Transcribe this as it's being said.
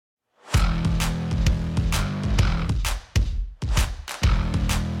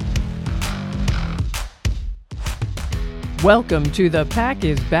Welcome to the Pack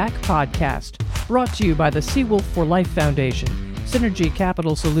is Back podcast, brought to you by the Seawolf for Life Foundation, Synergy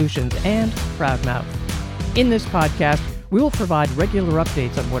Capital Solutions, and Proudmouth. In this podcast, we will provide regular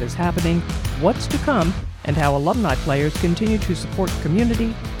updates on what is happening, what's to come, and how alumni players continue to support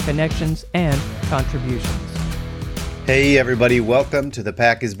community, connections, and contributions. Hey everybody, welcome to the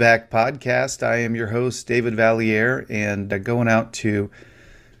Pack is Back podcast. I am your host, David Valier, and going out to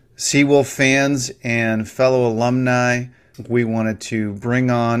Seawolf fans and fellow alumni, we wanted to bring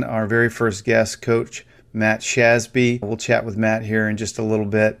on our very first guest, Coach Matt Shasby. We'll chat with Matt here in just a little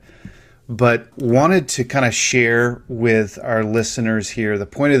bit, but wanted to kind of share with our listeners here the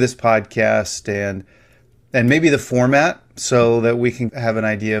point of this podcast and maybe the format so that we can have an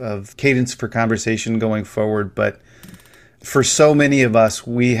idea of cadence for conversation going forward. But for so many of us,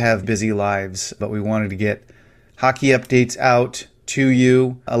 we have busy lives, but we wanted to get hockey updates out to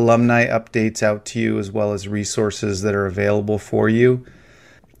you, alumni updates out to you, as well as resources that are available for you.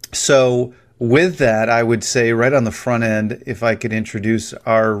 So with that, I would say right on the front end, if I could introduce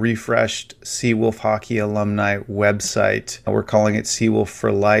our refreshed Seawolf Hockey alumni website. We're calling it Seawolf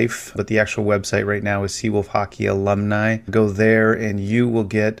for Life, but the actual website right now is Seawolf Hockey Alumni. Go there and you will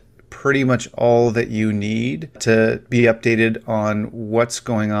get pretty much all that you need to be updated on what's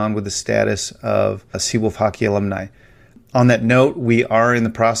going on with the status of a Seawolf Hockey alumni. On that note, we are in the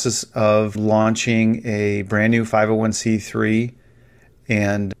process of launching a brand new 501c3.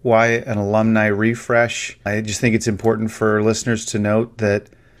 And why an alumni refresh? I just think it's important for listeners to note that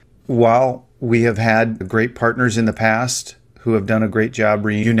while we have had great partners in the past who have done a great job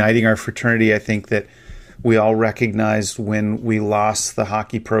reuniting our fraternity, I think that we all recognized when we lost the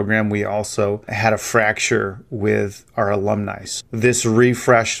hockey program, we also had a fracture with our alumni. This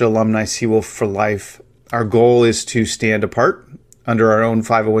refreshed alumni Seawolf for Life, our goal is to stand apart under our own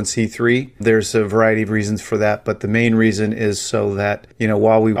 501c3. There's a variety of reasons for that, but the main reason is so that,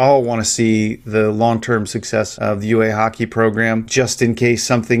 while we all want to see the long-term success of the UA hockey program, just in case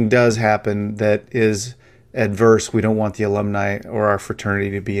something does happen that is adverse, we don't want the alumni or our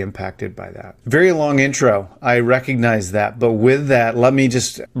fraternity to be impacted by that. Very long intro, I recognize that, but with that, let me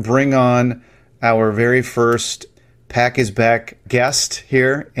just bring on our very first Pack is Back guest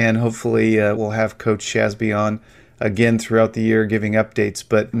here, and hopefully we'll have Coach Shasby on again throughout the year giving updates.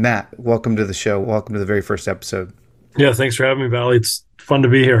 But Matt, welcome to the show. Welcome to the very first episode. Yeah, thanks for having me, Valley. It's fun to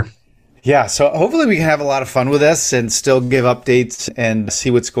be here. Yeah, so hopefully we can have a lot of fun with this and still give updates and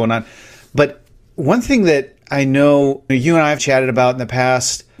see what's going on. But one thing that I know you and I have chatted about in the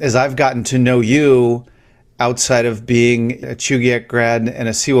past, as I've gotten to know you outside of being a Chugiak grad and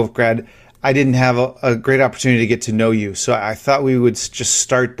a Seawolf grad, I didn't have a great opportunity to get to know you. So I thought we would just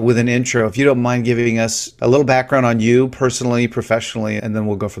start with an intro. If you don't mind giving us a little background on you personally, professionally, and then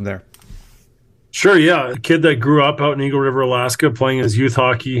we'll go from there. Sure, yeah. A kid that grew up out in Eagle River, Alaska, playing his youth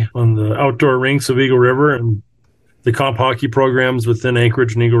hockey on the outdoor rinks of Eagle River and the comp hockey programs within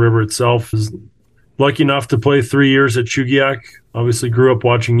Anchorage and Eagle River itself. Is lucky enough to play 3 years at Chugiak. Obviously grew up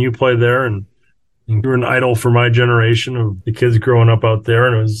watching you play there, and you were an idol for my generation of the kids growing up out there.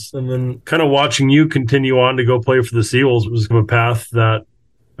 And then kind of watching you continue on to go play for the Seawolves was a path that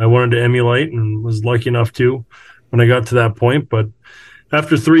I wanted to emulate and was lucky enough to when I got to that point. But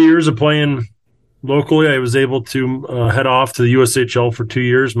after 3 years of playing locally, I was able to head off to the USHL for 2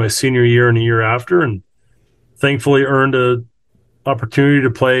 years, my senior year and a year after, and thankfully earned an opportunity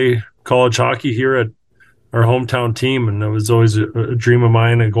to play college hockey here at our hometown team. And it was always a dream of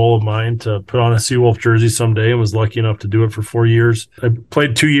mine, a goal of mine to put on a Seawolf jersey someday, and was lucky enough to do it for 4 years. I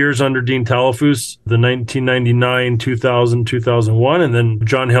played 2 years under Dean Talafus, the 1999, 2000, 2001. And then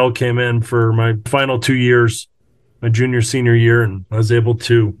John Hill came in for my final 2 years, my junior, senior year. And I was able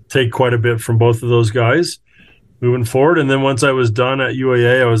to take quite a bit from both of those guys moving forward. And then once I was done at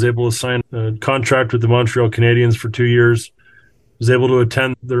UAA, I was able to sign a contract with the Montreal Canadiens for 2 years. Was able to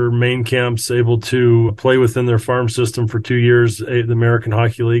attend their main camps, able to play within their farm system for 2 years, the American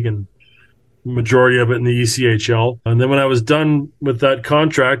Hockey League, and majority of it in the ECHL. And then when I was done with that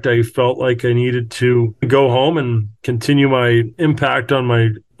contract, I felt like I needed to go home and continue my impact on my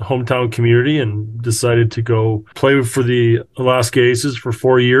hometown community, and decided to go play for the Alaska Aces for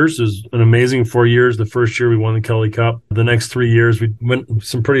 4 years. It was an amazing 4 years. The first year we won the Kelly Cup. The next 3 years we went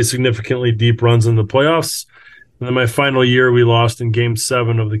some pretty significantly deep runs in the playoffs. And then my final year, we lost in Game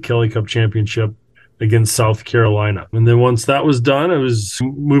 7 of the Kelly Cup Championship against South Carolina. And then once that was done, I was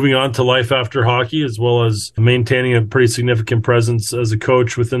moving on to life after hockey, as well as maintaining a pretty significant presence as a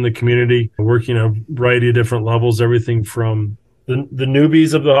coach within the community, working at a variety of different levels, everything from the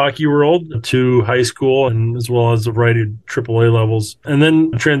newbies of the hockey world to high school, and as well as a variety of AAA levels. And then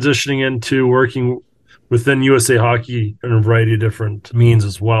transitioning into working within USA Hockey in a variety of different means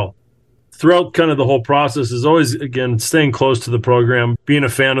as well. Throughout kind of the whole process is always, again, staying close to the program, being a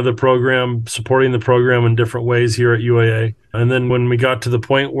fan of the program, supporting the program in different ways here at UAA. And then when we got to the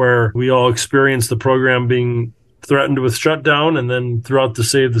point where we all experienced the program being threatened with shutdown, and then throughout the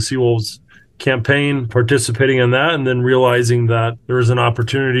Save the Seawolves campaign, participating in that, and then realizing that there was an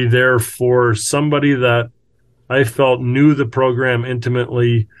opportunity there for somebody that I felt knew the program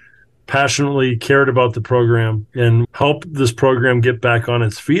intimately, passionately cared about the program, and helped this program get back on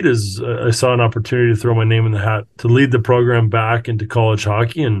its feet. As I saw an opportunity to throw my name in the hat to lead the program back into college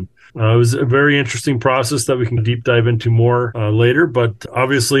hockey. And it was a very interesting process that we can deep dive into more later. But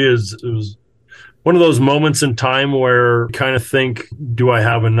obviously, it was one of those moments in time where you kind of think, do I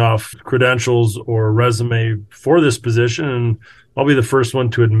have enough credentials or resume for this position? And I'll be the first one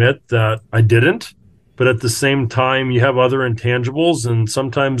to admit that I didn't. But at the same time, you have other intangibles, and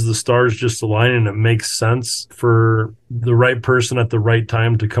sometimes the stars just align and it makes sense for the right person at the right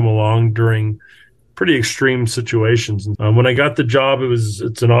time to come along during pretty extreme situations. When I got the job,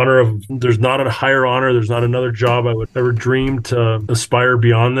 it's an honor there's not a higher honor. There's not another job I would ever dream to aspire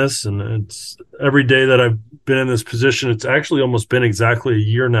beyond this. And it's every day that I've been in this position, it's actually almost been exactly a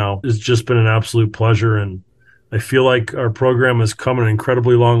year now. It's just been an absolute pleasure. And I feel like our program has come an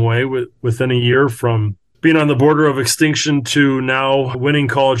incredibly long way within a year, from being on the border of extinction to now winning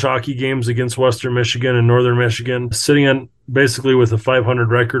college hockey games against Western Michigan and Northern Michigan. Sitting on basically with a 500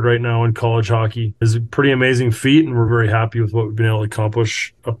 record right now in college hockey is a pretty amazing feat, and we're very happy with what we've been able to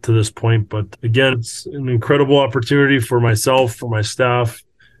accomplish up to this point. But again, it's an incredible opportunity for myself, for my staff,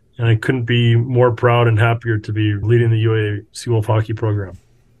 and I couldn't be more proud and happier to be leading the UAA Seawolf hockey program.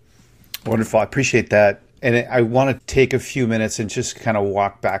 Wonderful. I appreciate that. And I want to take a few minutes and just kind of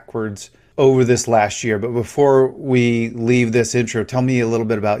walk backwards over this last year. But before we leave this intro, tell me a little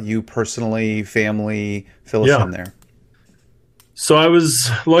bit about you personally, family, fill us in there. So I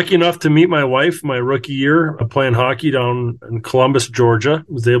was lucky enough to meet my wife my rookie year playing hockey down in Columbus, Georgia.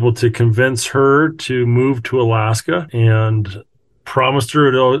 I was able to convince her to move to Alaska and promised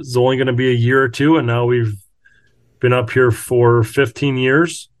her it was only going to be a year or two. And now we've been up here for 15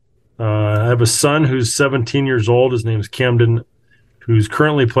 years. I have a son who's 17 years old. His name is Camden, who's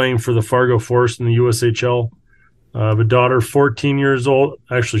currently playing for the Fargo Force in the USHL. I have a daughter, 14 years old.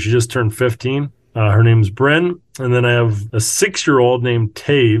 Actually, she just turned 15. Her name's Bryn. And then I have a 6-year-old named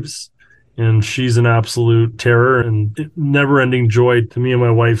Taves, and she's an absolute terror and never-ending joy to me and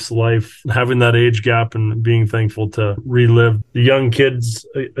my wife's life, having that age gap and being thankful to relive the young kids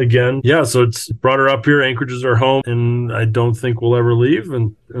again. Yeah, so it's brought her up here. Anchorage is our home, and I don't think we'll ever leave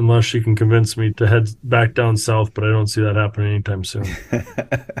unless she can convince me to head back down south, but I don't see that happening anytime soon.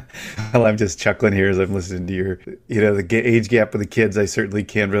 Well, I'm just chuckling here as I'm listening to your, the age gap with the kids. I certainly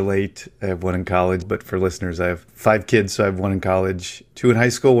can relate. I have one in college, but for listeners, I have 5 kids, so I have one in college, 2 in high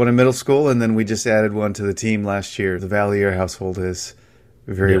school, 1 in middle school, and then we just added one to the team last year. The Valier household is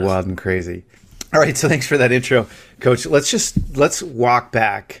very wild and crazy. All right, so thanks for that intro, Coach. Let's walk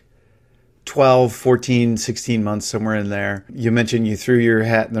back 12, 14, 16 months, somewhere in there. You mentioned you threw your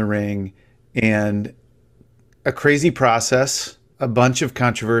hat in the ring, and a crazy process, a bunch of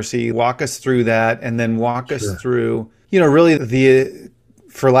controversy. Walk us through that, and then walk us through, really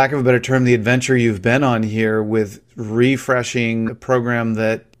for lack of a better term, the adventure you've been on here with refreshing a program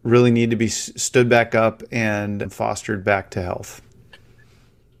that really need to be stood back up and fostered back to health.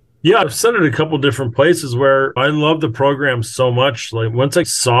 Yeah, I've said it a couple different places where I love the program so much. Like, once I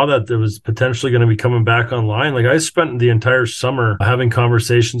saw that it was potentially going to be coming back online, I spent the entire summer having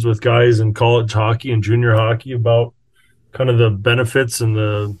conversations with guys in college hockey and junior hockey about kind of the benefits and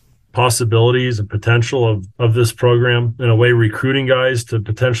the possibilities and potential of this program, in a way recruiting guys to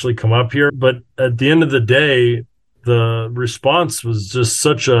potentially come up here. But at the end of the day, the response was just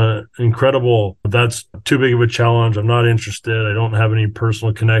such a incredible, that's too big of a challenge. I'm not interested. I don't have any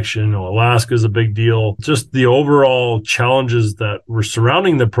personal connection. Alaska is a big deal. Just the overall challenges that were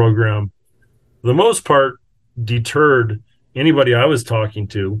surrounding the program, for the most part, deterred anybody I was talking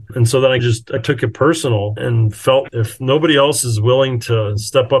to. And so then I took it personal and felt if nobody else is willing to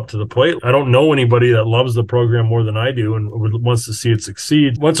step up to the plate, I don't know anybody that loves the program more than I do and wants to see it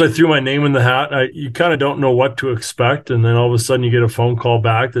succeed. Once I threw my name in the hat, you kind of don't know what to expect. And then all of a sudden you get a phone call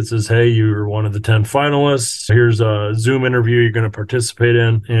back that says, hey, you're one of the 10 finalists. Here's a Zoom interview you're going to participate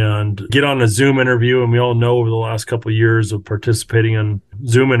in, and get on a Zoom interview. And we all know over the last couple of years of participating in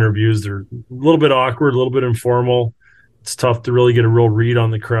Zoom interviews, they're a little bit awkward, a little bit informal. it's tough to really get a real read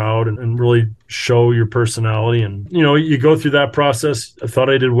on the crowd and really show your personality. And, you go through that process. I thought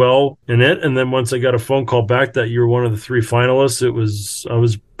I did well in it. And then once I got a phone call back that you were one of the 3 finalists, I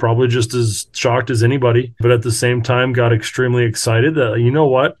was probably just as shocked as anybody, but at the same time got extremely excited that, you know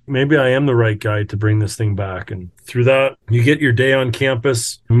what, maybe I am the right guy to bring this thing back. And through that, you get your day on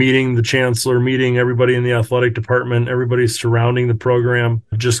campus, meeting the chancellor, meeting everybody in the athletic department, everybody surrounding the program,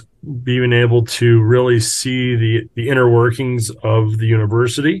 just being able to really see the inner workings of the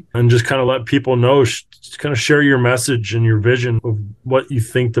university and just kind of let people know, kind of share your message and your vision of what you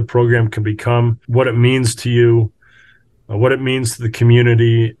think the program can become, what it means to you, what it means to the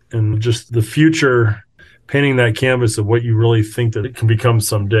community, and just the future, painting that canvas of what you really think that it can become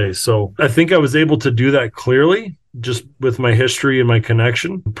someday. So I think I was able to do that clearly just with my history and my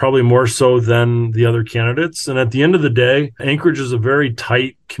connection, probably more so than the other candidates. And at the end of the day, Anchorage is a very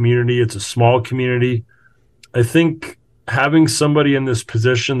tight community. It's a small community. I think having somebody in this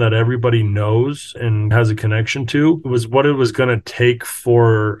position that everybody knows and has a connection to was what it was going to take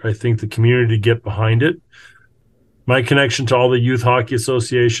for, I think, the community to get behind it. My connection to all the youth hockey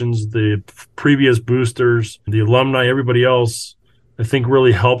associations, the previous boosters, the alumni, everybody else, I think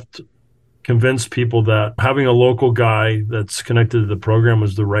really helped convince people that having a local guy that's connected to the program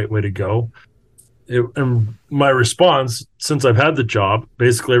was the right way to go. And my response, since I've had the job,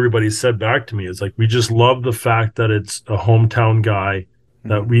 basically everybody said back to me, is like, we just love the fact that it's a hometown guy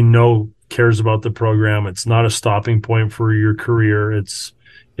that we know cares about the program. It's not a stopping point for your career.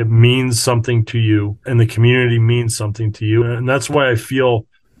 It means something to you, and the community means something to you. And that's why I feel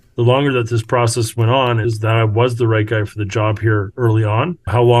the longer that this process went on is that I was the right guy for the job here early on.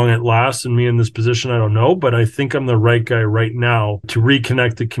 How long it lasts and me in this position, I don't know, but I think I'm the right guy right now to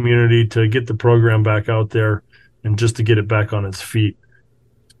reconnect the community, to get the program back out there, and just to get it back on its feet.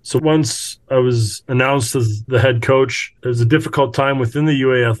 So once I was announced as the head coach, it was a difficult time within the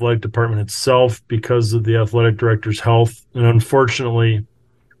UA athletic department itself because of the athletic director's health. And unfortunately,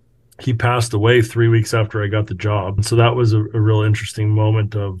 he passed away 3 weeks after I got the job. And so that was a real interesting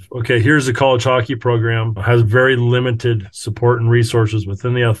moment of, okay, here's a college hockey program, has very limited support and resources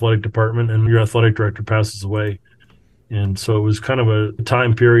within the athletic department, and your athletic director passes away. And so it was kind of a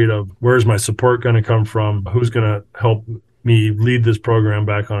time period of, where's my support going to come from? Who's going to help me lead this program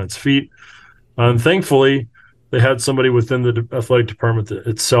back on its feet? And thankfully, they had somebody within the athletic department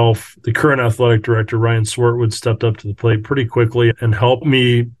itself. The current athletic director, Ryan Swartwood, stepped up to the plate pretty quickly and helped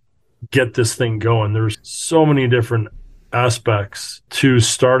me get this thing going. There's so many different aspects to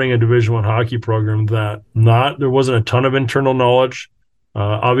starting a Division I hockey program that there wasn't a ton of internal knowledge.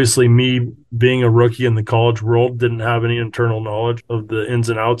 Obviously, me being a rookie in the college world didn't have any internal knowledge of the ins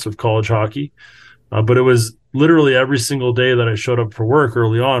and outs of college hockey. But it was literally every single day that I showed up for work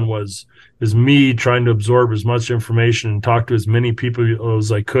early on is me trying to absorb as much information and talk to as many people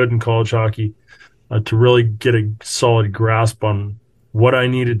as I could in college hockey to really get a solid grasp on what I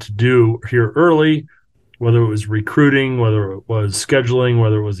needed to do here early, whether it was recruiting, whether it was scheduling,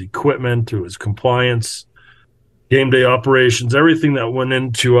 whether it was equipment, it was compliance, game day operations, everything that went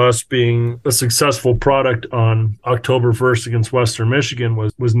into us being a successful product on October 1st against Western Michigan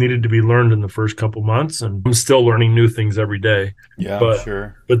was needed to be learned in the first couple months. And I'm still learning new things every day. Yeah,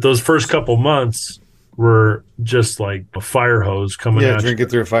 sure. But those first couple months were just like a fire hose coming at you. Drinking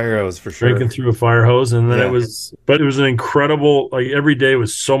through a fire hose for sure. Drinking through a fire hose. And then it was an incredible, like every day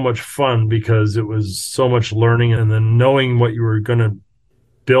was so much fun because it was so much learning, and then knowing what you were going to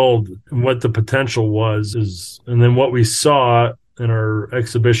build and what the potential was and then what we saw in our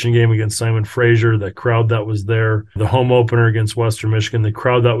exhibition game against Simon Fraser, the crowd that was there, the home opener against Western Michigan, the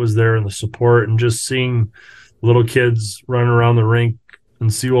crowd that was there and the support, and just seeing little kids running around the rink in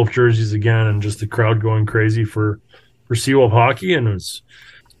Seawolf jerseys again, and just the crowd going crazy for Seawolf hockey. And it was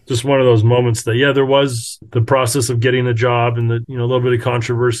just one of those moments that, there was the process of getting the job and the, a little bit of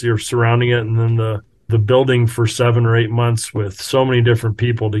controversy surrounding it. And then the building for 7 or 8 months with so many different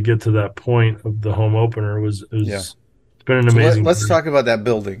people to get to that point of the home opener it's been an amazing. Let's talk about that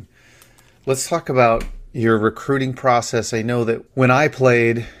building. Let's talk about your recruiting process. I know that when I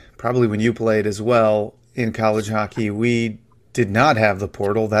played, probably when you played as well in college hockey, we did not have the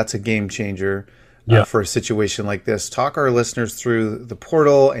portal. That's a game changer for a situation like this. Talk our listeners through the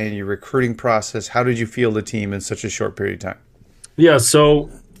portal and your recruiting process. How did you field the team in such a short period of time? Yeah, so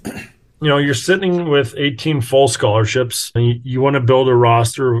you're sitting with 18 full scholarships, and you want to build a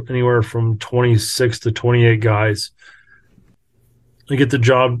roster anywhere from 26 to 28 guys. I get the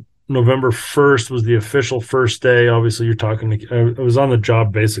job November 1st was the official first day. Obviously, I was on the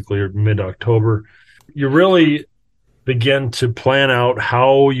job basically mid-October. You really begin to plan out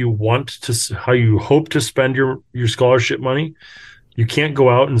how you hope to spend your scholarship money. You can't go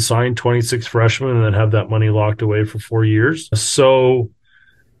out and sign 26 freshmen and then have that money locked away for 4 years. So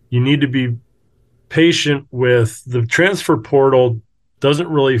you need to be patient with the transfer portal. Doesn't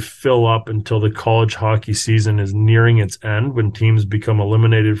really fill up until the college hockey season is nearing its end, when teams become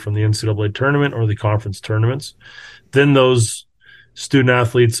eliminated from the NCAA tournament or the conference tournaments. Then those student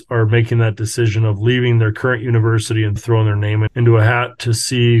athletes are making that decision of leaving their current university and throwing their name into a hat to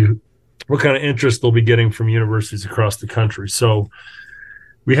see what kind of interest they'll be getting from universities across the country. So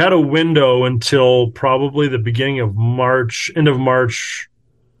we had a window until probably the beginning of March, end of March,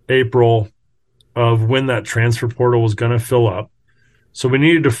 April, of when that transfer portal was going to fill up. So we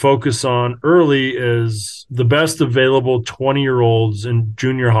needed to focus on early is the best available 20-year-olds in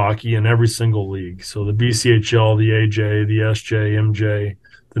junior hockey in every single league. So the BCHL, the AJ, the SJ, MJ,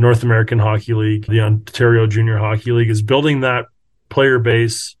 the North American Hockey League, the Ontario Junior Hockey League, is building that player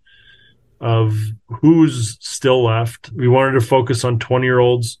base of who's still left. We wanted to focus on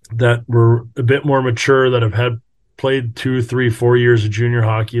 20-year-olds that were a bit more mature, that have played 2, 3, 4 years of junior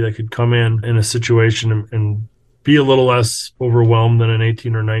hockey, that could come in a situation and be a little less overwhelmed than an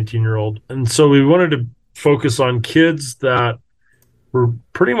 18 or 19-year-old. And so we wanted to focus on kids that were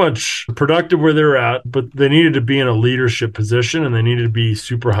pretty much productive where they're at, but they needed to be in a leadership position, and they needed to be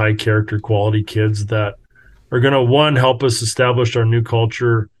super high character quality kids that are going to, one, help us establish our new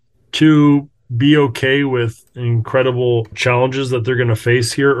culture, two, be okay with incredible challenges that they're going to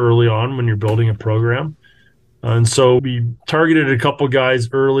face here early on when you're building a program. And so we targeted a couple guys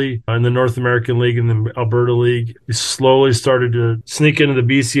early in the North American League and the Alberta League. We slowly started to sneak into the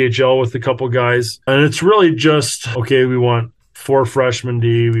BCHL with a couple guys. And it's really just, okay, we want 4 freshmen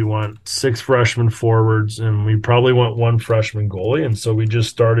D, we want 6 freshmen forwards, and we probably want 1 freshman goalie. And so we just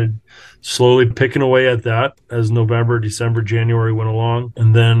started slowly picking away at that as November, December, January went along.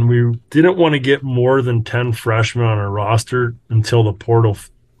 And then we didn't want to get more than 10 freshmen on our roster until the portal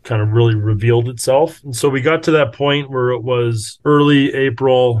kind of really revealed itself. And so we got to that point where it was early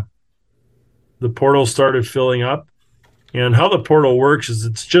April, the portal started filling up. And how the portal works is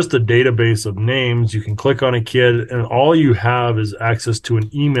it's just a database of names. You can click on a kid, and all you have is access to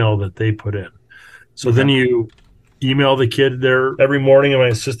an email that they put in. So then you email the kid there every morning. And my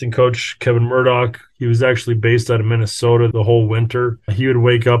assistant coach, Kevin Murdoch, he was actually based out of Minnesota the whole winter. He would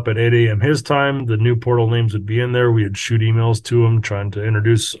wake up at 8 a.m. his time. The new portal names would be in there. We would shoot emails to him trying to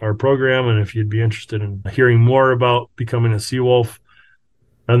introduce our program, and if you'd be interested in hearing more about becoming a Seawolf.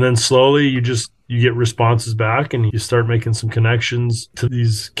 And then slowly you get responses back, and you start making some connections to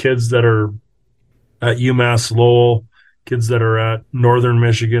these kids that are at UMass Lowell, kids that are at Northern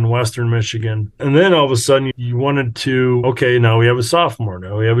Michigan, Western Michigan. And then all of a sudden you wanted to, okay, now we have a sophomore,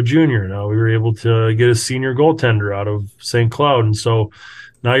 now we have a junior, now we were able to get a senior goaltender out of St. Cloud. And so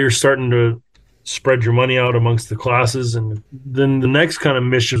now you're starting to spread your money out amongst the classes. And then the next kind of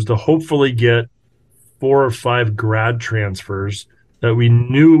mission is to hopefully get 4 or 5 grad transfers that we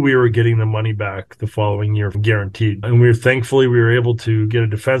knew we were getting the money back the following year guaranteed. And we were able to get a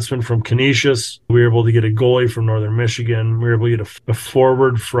defenseman from Canisius. We were able to get a goalie from Northern Michigan. We were able to get a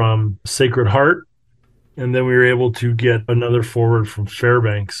forward from Sacred Heart. And then we were able to get another forward from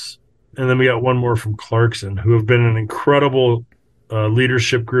Fairbanks. And then we got one more from Clarkson, who have been an incredible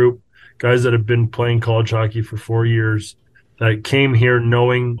leadership group, guys that have been playing college hockey for 4 years, that came here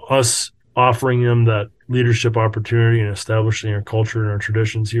knowing us, offering them that leadership opportunity and establishing our culture and our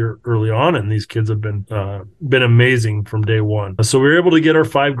traditions here early on. And these kids have been amazing from day one. So we were able to get our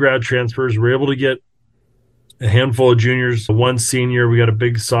 5 grad transfers. We were able to get a handful of juniors, 1 senior. We got a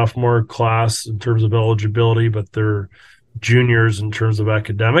big sophomore class in terms of eligibility, but they're juniors in terms of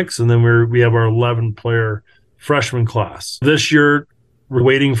academics. And then we have our 11-player freshman class. This year, we're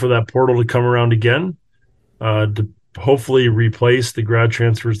waiting for that portal to come around again to hopefully replace the grad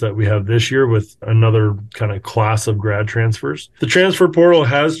transfers that we have this year with another kind of class of grad transfers. The transfer portal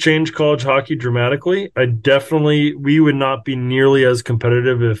has changed college hockey dramatically. We would not be nearly as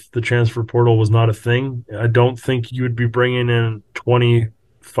competitive if the transfer portal was not a thing. I don't think you would be bringing in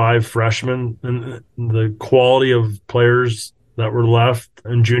 25 freshmen, and the quality of players that were left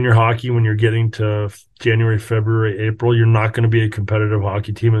in junior hockey when you're getting to January, February, April, you're not going to be a competitive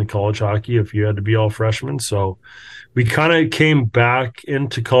hockey team in college hockey if you had to be all freshmen. So we kind of came back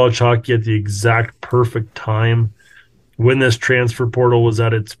into college hockey at the exact perfect time when this transfer portal was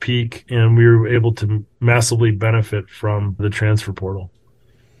at its peak, and we were able to massively benefit from the transfer portal.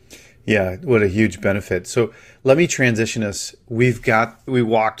 Yeah, what a huge benefit. So let me transition us. We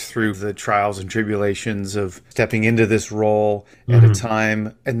walked through the trials and tribulations of stepping into this role at a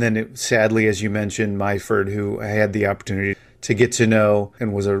time. And then sadly, as you mentioned, Myford, who I had the opportunity to get to know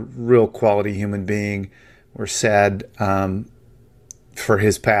and was a real quality human being. We're sad for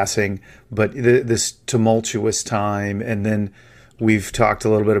his passing, but this tumultuous time. And then we've talked a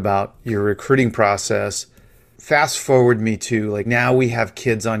little bit about your recruiting process. Fast forward me to like now we have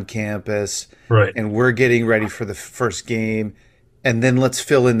kids on campus, right? And we're getting ready for the first game, and then let's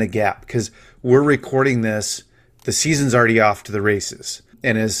fill in the gap because we're recording this. The season's already off to the races,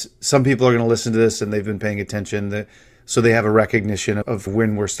 and as some people are going to listen to this and they've been paying attention, so they have a recognition of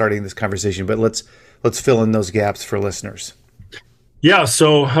when we're starting this conversation. But let's fill in those gaps for listeners. Yeah,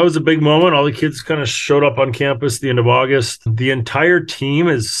 so that was a big moment. All the kids kind of showed up on campus at the end of August. The entire team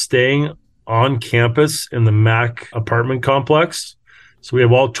is staying on campus in the MAC apartment complex. So we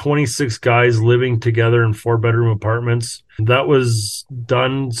have all 26 guys living together in 4-bedroom apartments. That was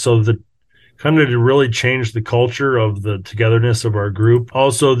done so that kind of to really change the culture of the togetherness of our group.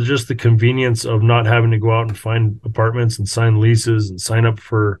 Also, just the convenience of not having to go out and find apartments and sign leases and sign up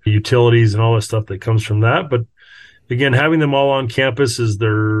for utilities and all the stuff that comes from that. But again, having them all on campus is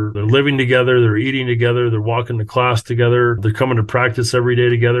they're living together, they're eating together, they're walking to class together, they're coming to practice every day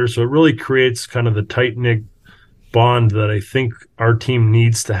together. So it really creates kind of the tight-knit bond that I think our team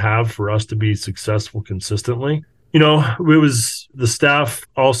needs to have for us to be successful consistently. You know, it was the staff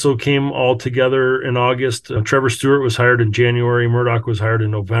also came all together in August. Trevor Stewart was hired in January, Murdoch was hired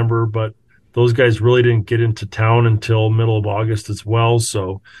in November, but those guys really didn't get into town until middle of August as well.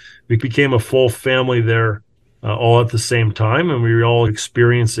 So we became a full family there. All at the same time, and we were all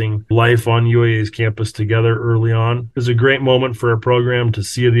experiencing life on UAA's campus together early on. It was a great moment for our program to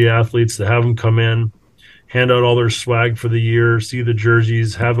see the athletes, to have them come in, hand out all their swag for the year, see the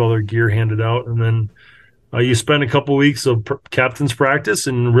jerseys, have all their gear handed out, and then you spend a couple weeks of captain's practice,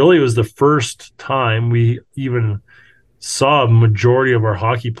 and really it was the first time we even saw a majority of our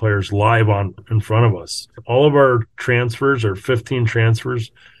hockey players live in front of us. All of our transfers, our 15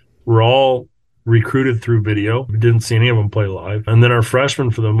 transfers, were all recruited through video. We didn't see any of them play live. And then our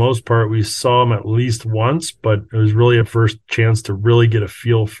freshmen, for the most part, we saw them at least once, but it was really a first chance to really get a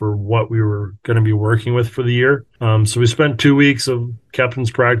feel for what we were going to be working with for the year. So we spent 2 weeks of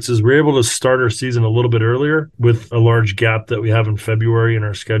captain's practices. We were able to start our season a little bit earlier with a large gap that we have in February in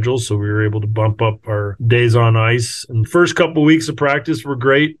our schedule. So we were able to bump up our days on ice. And the first couple of weeks of practice were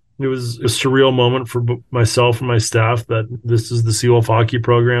great. It was a surreal moment for myself and my staff that this is the Seawolf hockey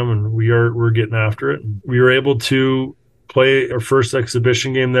program and we're getting after it. We were able to play our first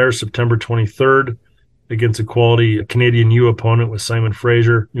exhibition game there September 23rd against a quality Canadian U opponent with Simon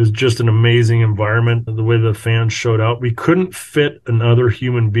Fraser. It was just an amazing environment, the way the fans showed out. We couldn't fit another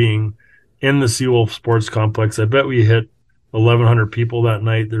human being in the Seawolf Sports Complex. I bet we hit 1,100 people that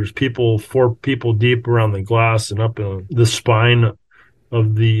night. There's 4 people deep around the glass and up in the spine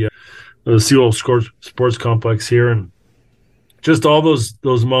of the Seawolf Sports Complex here, and just all those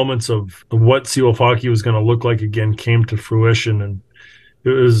moments of what Seawolf hockey was going to look like again came to fruition. And it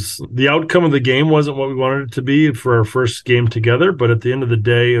was the outcome of the game wasn't what we wanted it to be for our first game together, but at the end of the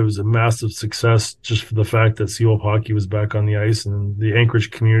day, it was a massive success just for the fact that Seawolf hockey was back on the ice and the Anchorage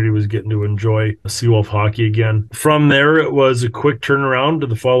community was getting to enjoy Seawolf hockey again. From there, it was a quick turnaround to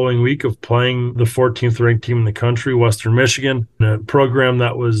the following week of playing the 14th ranked team in the country, Western Michigan, a program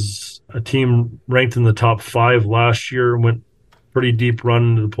that was a team ranked in the top 5 last year, went pretty deep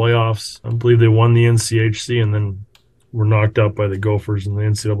run into the playoffs. I believe they won the NCHC and then were knocked out by the Gophers in the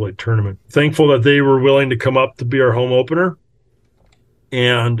NCAA tournament. Thankful that they were willing to come up to be our home opener.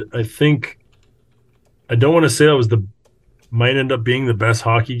 And I think, I don't want to say that might end up being the best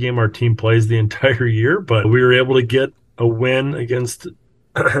hockey game our team plays the entire year, but we were able to get a win against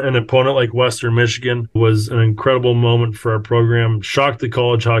an opponent like Western Michigan. It was an incredible moment for our program, shocked the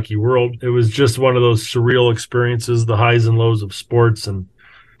college hockey world. It was just one of those surreal experiences, the highs and lows of sports, and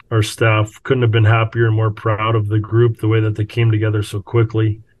our staff couldn't have been happier and more proud of the group, the way that they came together so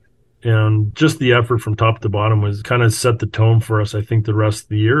quickly. And just the effort from top to bottom was kind of set the tone for us, I think, the rest of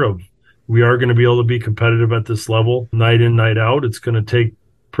the year of we are going to be able to be competitive at this level, night in, night out. It's going to take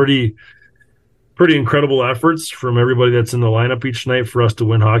pretty incredible efforts from everybody that's in the lineup each night for us to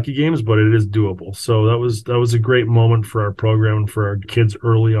win hockey games, but it is doable. So that was a great moment for our program and for our kids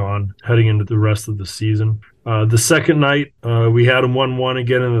early on heading into the rest of the season. The second night, we had them 1-1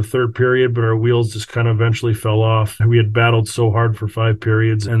 again in the third period, but our wheels just kind of eventually fell off. We had battled so hard for 5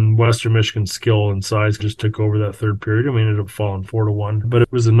 periods, and Western Michigan's skill and size just took over that third period, and we ended up falling 4-1. But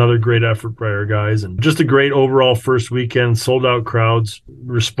it was another great effort by our guys, and just a great overall first weekend, sold-out crowds.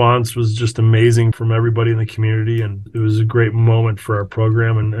 Response was just amazing from everybody in the community, and it was a great moment for our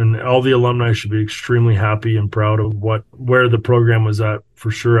program, and all the alumni should be extremely happy and proud of where the program was at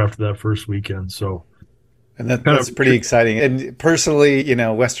for sure after that first weekend. So. And that's pretty exciting. And personally,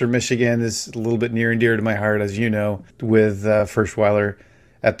 Western Michigan is a little bit near and dear to my heart, as you know, with Furschweiler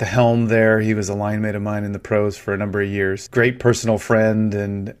at the helm there. He was a line mate of mine in the pros for a number of years. Great personal friend,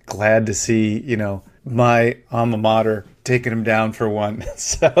 and glad to see, my alma mater taking him down for one.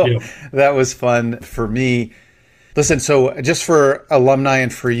 So That was fun for me. Listen, so just for alumni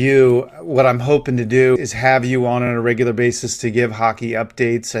and for you, what I'm hoping to do is have you on a regular basis to give hockey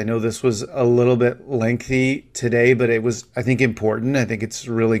updates. I know this was a little bit lengthy today, but it was, I think, important. I think it's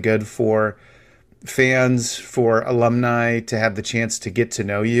really good for fans, for alumni to have the chance to get to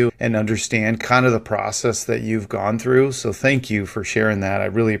know you and understand kind of the process that you've gone through. So thank you for sharing that. I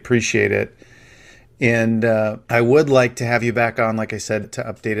really appreciate it. And I would like to have you back on, like I said, to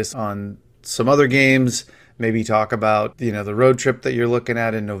update us on some other games. Maybe talk about, the road trip that you're looking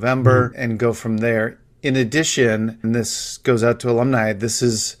at in November and go from there. In addition, and this goes out to alumni, this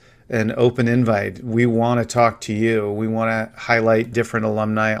is an open invite. We want to talk to you. We want to highlight different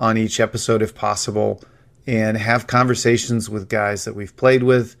alumni on each episode if possible and have conversations with guys that we've played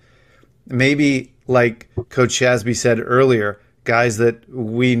with. Maybe like Coach Shasby said earlier, guys that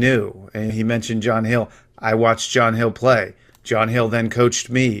we knew. And he mentioned John Hill. I watched John Hill play. John Hill then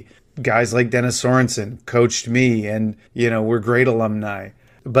coached me. Guys like Dennis Sorensen coached me, and, we're great alumni.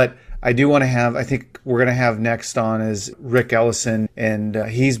 But I do want to I think we're going to have next on is Rick Ellison, and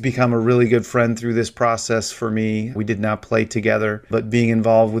he's become a really good friend through this process for me. We did not play together, but being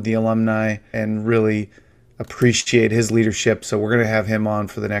involved with the alumni and really appreciate his leadership. So we're going to have him on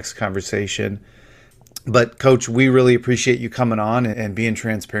for the next conversation. But Coach, we really appreciate you coming on and being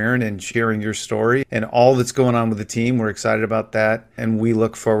transparent and sharing your story and all that's going on with the team. We're excited about that, and we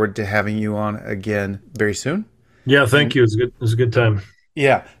look forward to having you on again very soon. Yeah, thank you. It was a good time.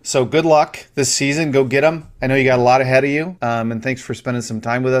 Yeah, so good luck this season. Go get them. I know you got a lot ahead of you, and thanks for spending some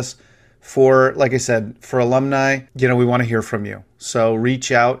time with us. Like I said, for alumni, we want to hear from you. So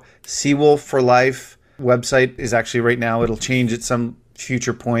reach out. Seawolf for Life website is actually right now. It'll change at some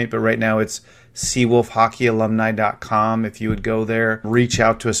future point, but right now it's seawolfhockeyalumni.com. If you would go there, reach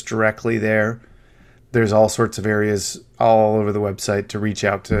out to us directly there. There's all sorts of areas all over the website to reach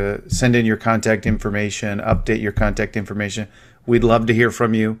out to, send in your contact information, update your contact information. We'd love to hear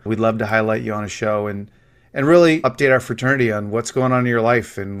from you. We'd love to highlight you on a show and really update our fraternity on what's going on in your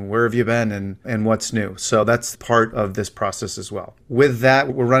life and where have you been and what's new. So that's part of this process as well. With that,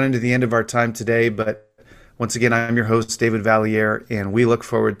 we're running to the end of our time today, but once again, I'm your host, David Valliere, and we look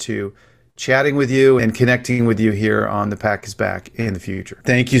forward to chatting with you and connecting with you here on The Pack is Back in the future.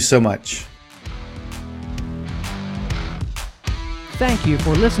 Thank you so much. Thank you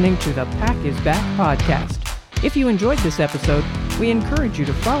for listening to the Pack is Back podcast. If you enjoyed this episode, we encourage you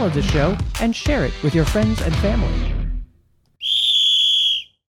to follow the show and share it with your friends and family.